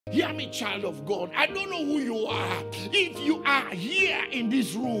Hear me, child of God. I don't know who you are. If you are here in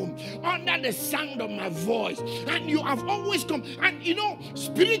this room under the sound of my voice, and you have always come, and you know,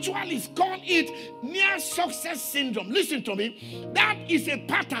 spiritualists call it near success syndrome. Listen to me. That is a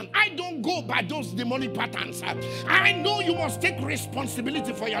pattern. I don't go by those demonic patterns. I know you must take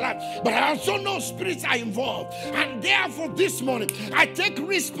responsibility for your life, but I also know spirits are involved. And therefore, this morning, I take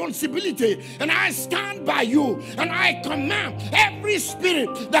responsibility and I stand by you and I command every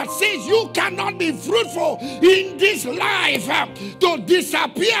spirit that says you cannot be fruitful in this life to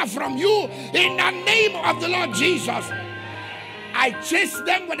disappear from you in the name of the Lord Jesus. I chase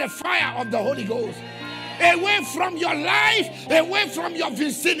them with the fire of the Holy Ghost. Away from your life, away from your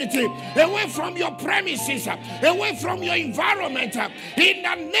vicinity, away from your premises, away from your environment, in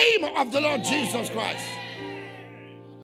the name of the Lord Jesus Christ.